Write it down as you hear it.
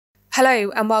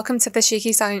Hello and welcome to the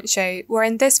Cheeky Science Show, where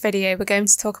in this video we're going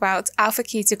to talk about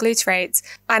alpha-ketoglutarate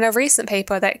and a recent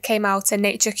paper that came out in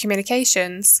Nature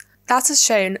Communications that has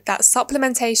shown that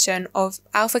supplementation of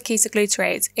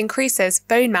alpha-ketoglutarate increases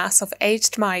bone mass of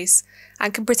aged mice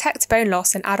and can protect bone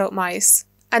loss in adult mice.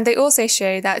 And they also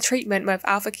show that treatment with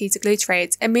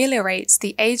alpha-ketoglutarate ameliorates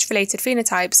the age-related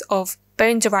phenotypes of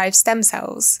bone-derived stem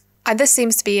cells. And this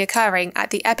seems to be occurring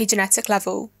at the epigenetic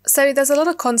level. So there's a lot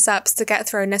of concepts to get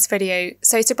through in this video,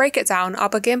 so to break it down, I'll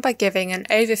begin by giving an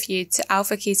overview to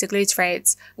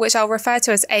alpha-ketoglutarate, which I'll refer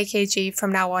to as AKG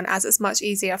from now on as it's much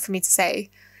easier for me to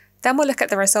say. Then we'll look at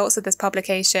the results of this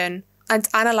publication and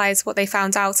analyse what they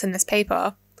found out in this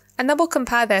paper. And then we'll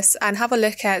compare this and have a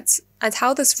look at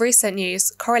how this recent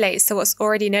news correlates to what's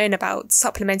already known about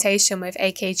supplementation with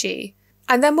AKG.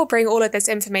 And then we'll bring all of this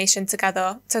information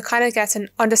together to kind of get an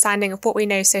understanding of what we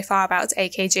know so far about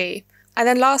AKG. And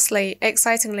then lastly,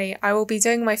 excitingly, I will be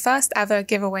doing my first ever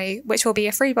giveaway, which will be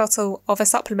a free bottle of a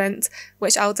supplement,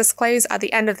 which I'll disclose at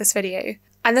the end of this video.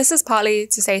 And this is partly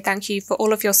to say thank you for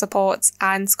all of your support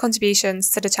and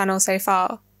contributions to the channel so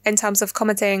far, in terms of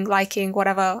commenting, liking,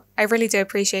 whatever. I really do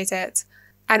appreciate it.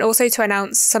 And also to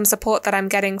announce some support that I'm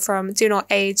getting from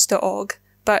donotage.org.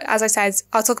 But as I said,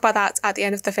 I'll talk about that at the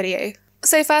end of the video.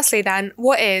 So firstly then,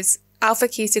 what is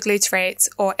alpha-ketoglutarate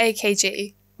or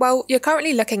AKG? Well, you're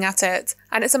currently looking at it,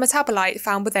 and it's a metabolite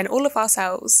found within all of our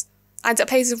cells, and it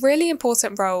plays a really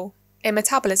important role in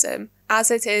metabolism, as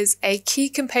it is a key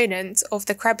component of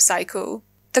the Krebs cycle.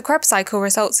 The Krebs cycle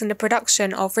results in the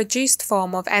production of reduced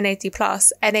form of NAD+,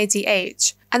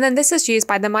 NADH, and then this is used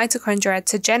by the mitochondria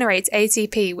to generate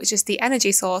ATP, which is the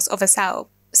energy source of a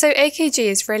cell. So AKG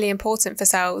is really important for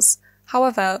cells.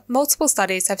 However, multiple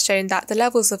studies have shown that the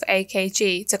levels of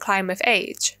AKG decline with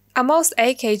age. And whilst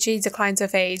AKG declines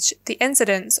with age, the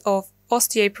incidence of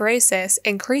osteoporosis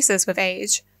increases with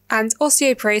age. And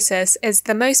osteoporosis is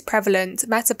the most prevalent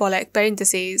metabolic bone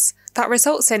disease that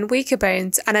results in weaker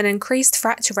bones and an increased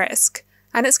fracture risk.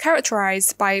 And it's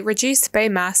characterized by reduced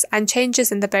bone mass and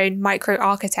changes in the bone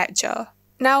microarchitecture.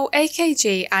 Now,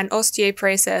 AKG and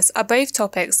osteoporosis are both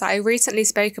topics that I recently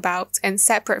spoke about in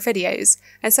separate videos,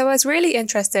 and so I was really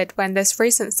interested when this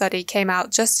recent study came out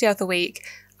just the other week.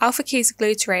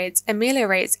 Alpha-ketoglutarate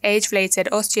ameliorates age-related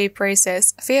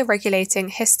osteoporosis via regulating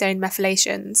histone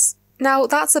methylations. Now,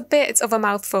 that's a bit of a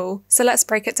mouthful, so let's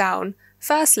break it down.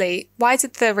 Firstly, why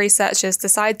did the researchers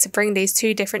decide to bring these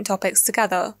two different topics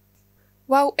together?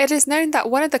 Well, it is known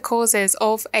that one of the causes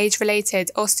of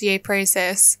age-related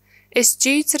osteoporosis is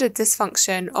due to the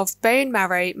dysfunction of bone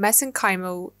marrow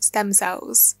mesenchymal stem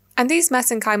cells. And these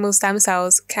mesenchymal stem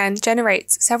cells can generate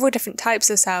several different types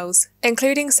of cells,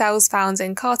 including cells found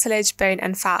in cartilage, bone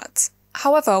and fat.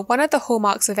 However, one of the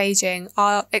hallmarks of aging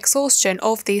are exhaustion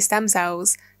of these stem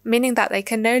cells, meaning that they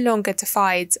can no longer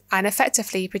divide and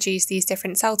effectively produce these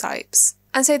different cell types.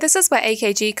 And so this is where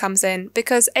AKG comes in,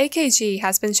 because AKG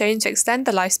has been shown to extend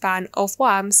the lifespan of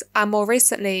worms and more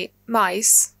recently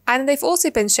mice, and they've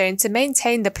also been shown to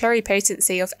maintain the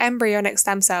pluripotency of embryonic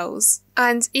stem cells.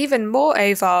 And even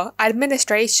moreover,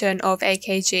 administration of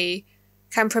AKG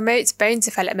can promote bone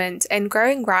development in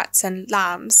growing rats and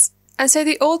lambs. And so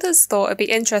the authors thought it'd be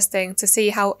interesting to see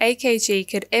how AKG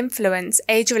could influence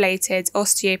age-related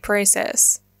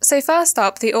osteoporosis. So first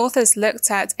up, the authors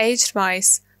looked at aged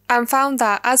mice and found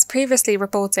that, as previously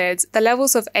reported, the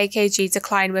levels of AKG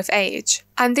decline with age,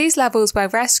 and these levels were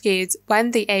rescued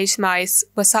when the aged mice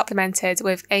were supplemented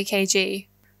with AKG.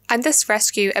 And this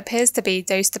rescue appears to be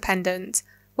dose-dependent,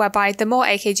 whereby the more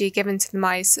AKG given to the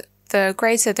mice, the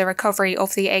greater the recovery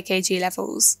of the AKG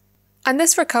levels. And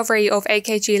this recovery of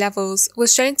AKG levels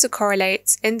was shown to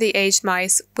correlate in the aged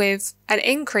mice with an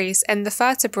increase in the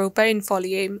vertebral bone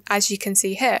volume, as you can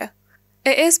see here.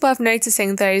 It is worth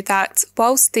noticing though that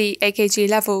whilst the AKG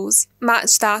levels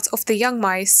match that of the young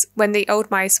mice when the old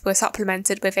mice were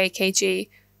supplemented with AKG,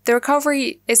 the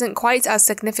recovery isn't quite as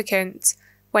significant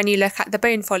when you look at the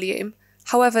bone volume.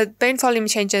 However, bone volume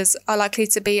changes are likely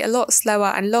to be a lot slower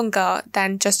and longer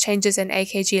than just changes in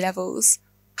AKG levels.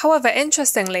 However,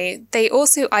 interestingly, they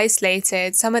also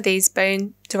isolated some of these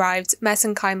bone-derived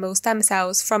mesenchymal stem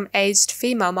cells from aged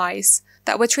female mice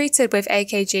that were treated with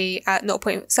AKG at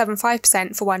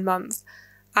 0.75% for 1 month,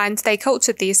 and they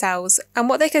cultured these cells, and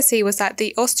what they could see was that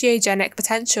the osteogenic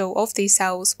potential of these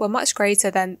cells were much greater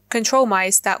than control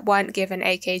mice that weren't given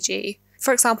AKG.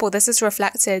 For example, this is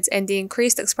reflected in the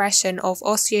increased expression of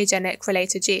osteogenic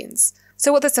related genes.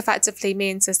 So what this effectively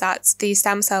means is that these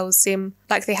stem cells seem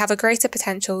like they have a greater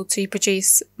potential to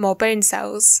produce more bone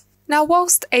cells. Now,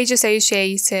 whilst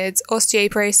age-associated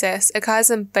osteoporosis occurs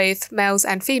in both males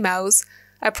and females,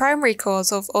 a primary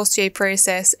cause of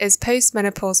osteoporosis is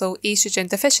postmenopausal estrogen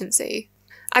deficiency.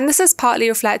 And this is partly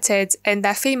reflected in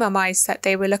their female mice that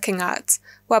they were looking at,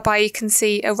 whereby you can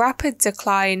see a rapid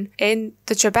decline in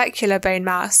the trabecular bone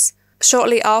mass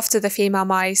shortly after the female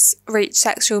mice reached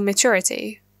sexual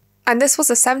maturity. And this was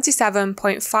a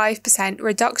 77.5%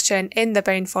 reduction in the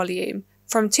bone volume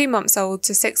from 2 months old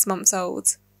to 6 months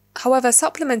old. However,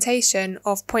 supplementation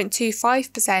of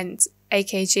 0.25%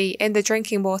 AKG in the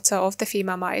drinking water of the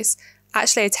female mice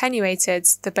actually attenuated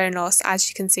the bone loss, as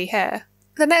you can see here.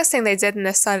 The next thing they did in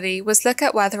this study was look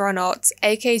at whether or not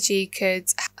AKG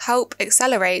could help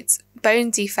accelerate bone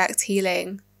defect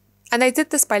healing. And they did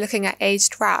this by looking at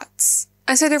aged rats.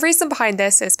 And so the reason behind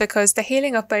this is because the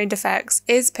healing of bone defects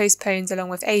is postponed along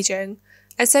with aging.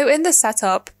 And so in this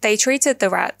setup, they treated the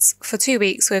rats for 2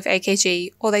 weeks with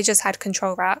AKG, or they just had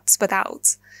control rats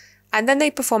without. And then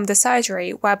they performed a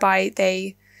surgery whereby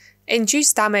they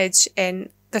induced damage in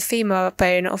the femur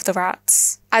bone of the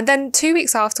rats. And then 2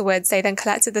 weeks afterwards, they then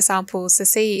collected the samples to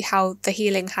see how the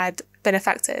healing had been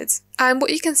affected. And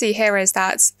what you can see here is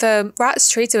that the rats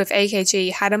treated with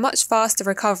AKG had a much faster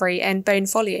recovery in bone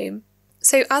volume.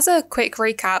 So as a quick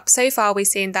recap, so far we've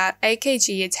seen that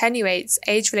AKG attenuates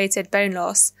age-related bone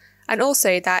loss, and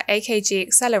also that AKG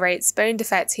accelerates bone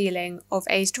defect healing of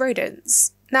aged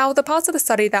rodents. Now, the part of the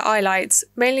study that I liked,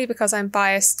 mainly because I'm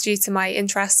biased due to my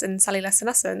interest in cellular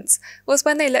senescence, was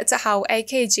when they looked at how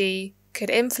AKG could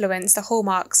influence the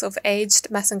hallmarks of aged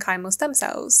mesenchymal stem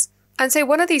cells. And so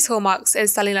one of these hallmarks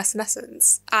is cellular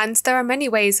senescence, and there are many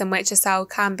ways in which a cell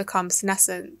can become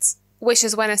senescent, which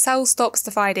is when a cell stops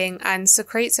dividing and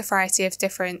secretes a variety of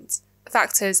different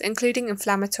factors, including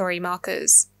inflammatory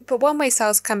markers. But one way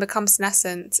cells can become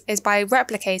senescent is by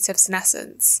replicative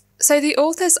senescence. So the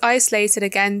authors isolated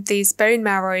again these bone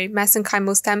marrow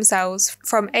mesenchymal stem cells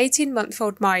from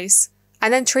 18-month-old mice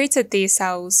and then treated these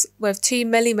cells with 2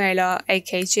 millimolar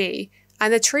AKG.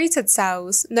 And the treated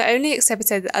cells not only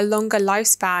exhibited a longer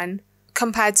lifespan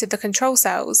compared to the control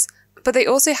cells, but they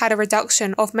also had a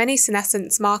reduction of many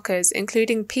senescence markers,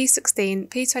 including P16,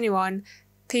 P21,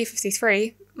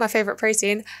 P53, my favourite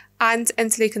protein, and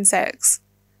interleukin-6.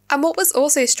 And what was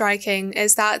also striking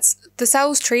is that the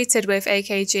cells treated with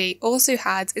AKG also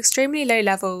had extremely low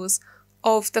levels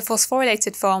of the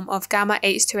phosphorylated form of gamma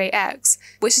H2AX,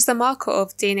 which is the marker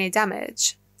of DNA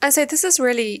damage. And so this is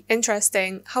really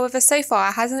interesting. However, so far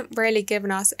it hasn't really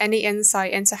given us any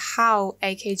insight into how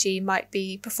AKG might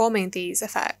be performing these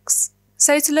effects.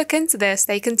 So to look into this,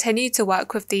 they continued to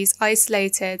work with these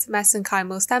isolated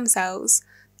mesenchymal stem cells.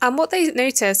 And what they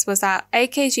noticed was that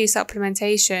AKG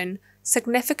supplementation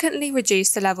significantly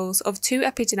reduced the levels of 2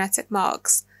 epigenetic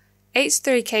marks,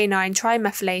 H3K9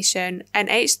 trimethylation and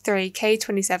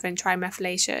H3K27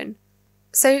 trimethylation.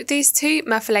 So these 2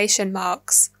 methylation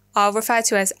marks are referred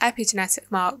to as epigenetic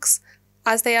marks,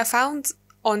 as they are found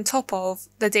on top of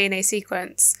the DNA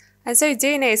sequence. And so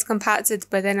DNA is compacted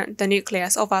within the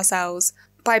nucleus of our cells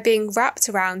by being wrapped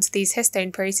around these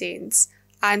histone proteins.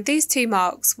 And these 2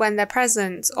 marks, when they're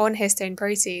present on histone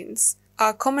proteins,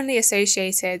 are commonly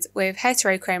associated with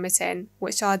heterochromatin,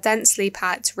 which are densely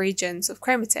packed regions of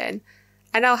chromatin.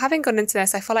 And now, having gone into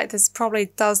this, I feel like this probably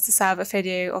does deserve a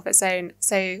video of its own,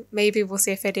 so maybe we'll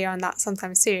see a video on that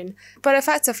sometime soon. But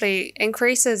effectively,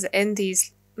 increases in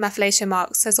these methylation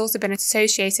marks has also been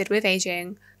associated with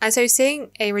aging, and so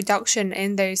seeing a reduction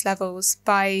in those levels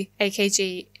by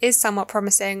AKG is somewhat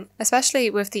promising, especially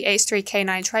with the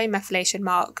H3K9 trimethylation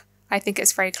mark. I think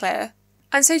it's very clear.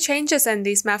 And so changes in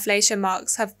these methylation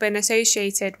marks have been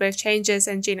associated with changes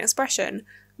in gene expression,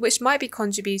 which might be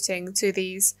contributing to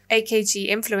these AKG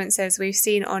influences we've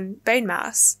seen on bone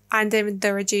mass and in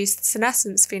the reduced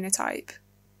senescence phenotype.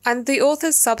 And the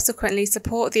authors subsequently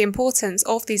support the importance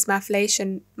of these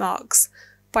methylation marks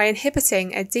by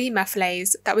inhibiting a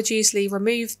demethylase that would usually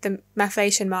remove the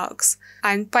methylation marks.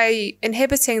 And by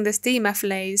inhibiting this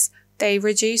demethylase, they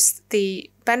reduce the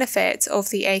benefit of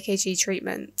the AKG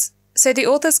treatment. So the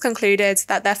authors concluded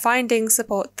that their findings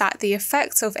support that the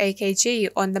effect of AKG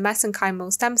on the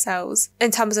mesenchymal stem cells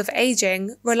in terms of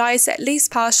aging relies at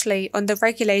least partially on the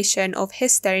regulation of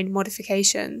histone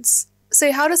modifications.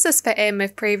 So how does this fit in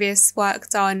with previous work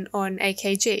done on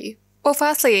AKG? Well,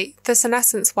 firstly, the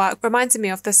senescence work reminded me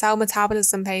of the cell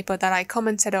metabolism paper that I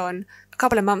commented on a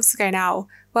couple of months ago now,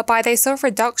 whereby they saw a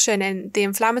reduction in the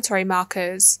inflammatory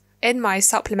markers in mice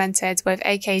supplemented with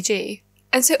AKG.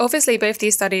 And so obviously both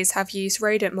these studies have used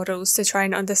rodent models to try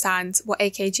and understand what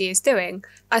AKG is doing.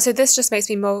 And so this just makes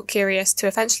me more curious to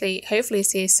eventually hopefully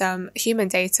see some human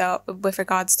data with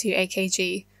regards to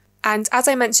AKG. And as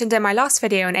I mentioned in my last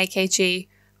video on AKG,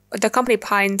 the company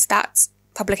behind that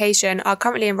publication are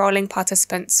currently enrolling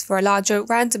participants for a larger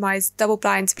randomized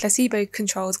double-blind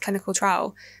placebo-controlled clinical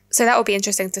trial, so that will be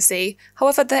interesting to see.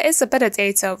 However, there is a bit of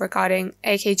data regarding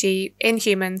AKG in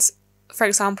humans. For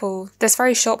example, this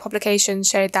very short publication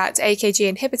showed that AKG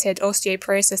inhibited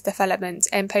osteoporosis development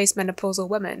in postmenopausal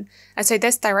women, and so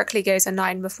this directly goes in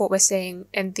line with what we're seeing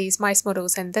in these mice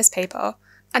models in this paper.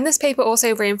 And this paper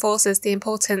also reinforces the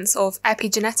importance of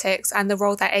epigenetics and the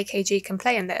role that AKG can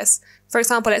play in this. For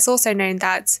example, it's also known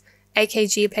that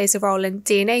AKG plays a role in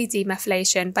DNA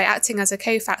demethylation by acting as a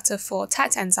cofactor for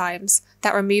TET enzymes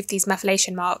that remove these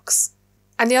methylation marks.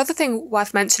 And the other thing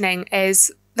worth mentioning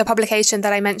is the publication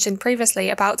that I mentioned previously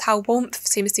about how warmth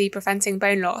seems to be preventing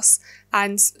bone loss,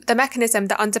 and the mechanism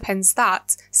that underpins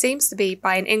that seems to be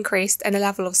by an increase in the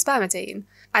level of spermidine.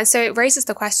 And so it raises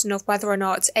the question of whether or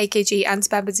not AKG and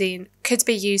spermidine could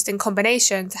be used in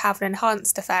combination to have an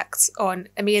enhanced effect on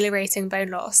ameliorating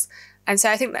bone loss. And so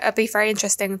I think that would be very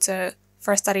interesting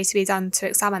for a study to be done to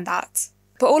examine that.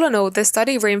 But all in all, this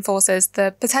study reinforces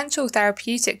the potential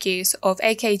therapeutic use of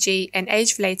AKG in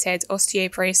age-related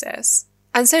osteoporosis.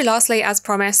 And so lastly, as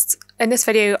promised, in this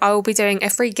video I will be doing a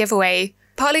free giveaway,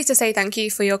 partly to say thank you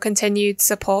for your continued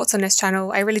support on this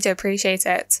channel, I really do appreciate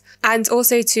it, and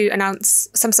also to announce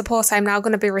some support I'm now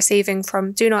going to be receiving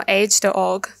from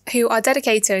DoNotAge.org, who are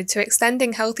dedicated to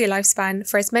extending healthy lifespan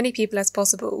for as many people as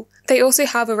possible. They also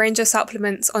have a range of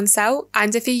supplements on sale,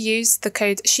 and if you use the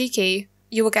code SHIKI,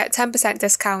 you will get 10%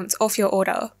 discount off your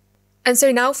order. And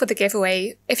so now for the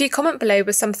giveaway. If you comment below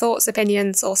with some thoughts,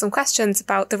 opinions, or some questions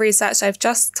about the research I've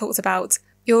just talked about,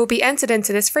 you will be entered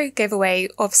into this free giveaway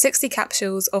of 60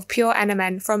 capsules of pure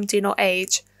NMN from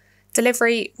DoNotAge.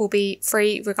 Delivery will be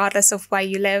free regardless of where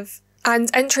you live, and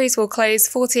entries will close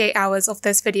 48 hours of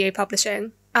this video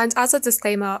publishing. And as a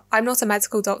disclaimer, I'm not a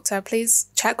medical doctor, please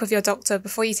check with your doctor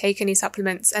before you take any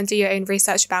supplements and do your own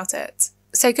research about it.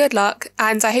 So good luck,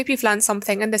 and I hope you've learned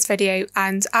something in this video,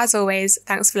 and as always,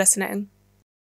 thanks for listening.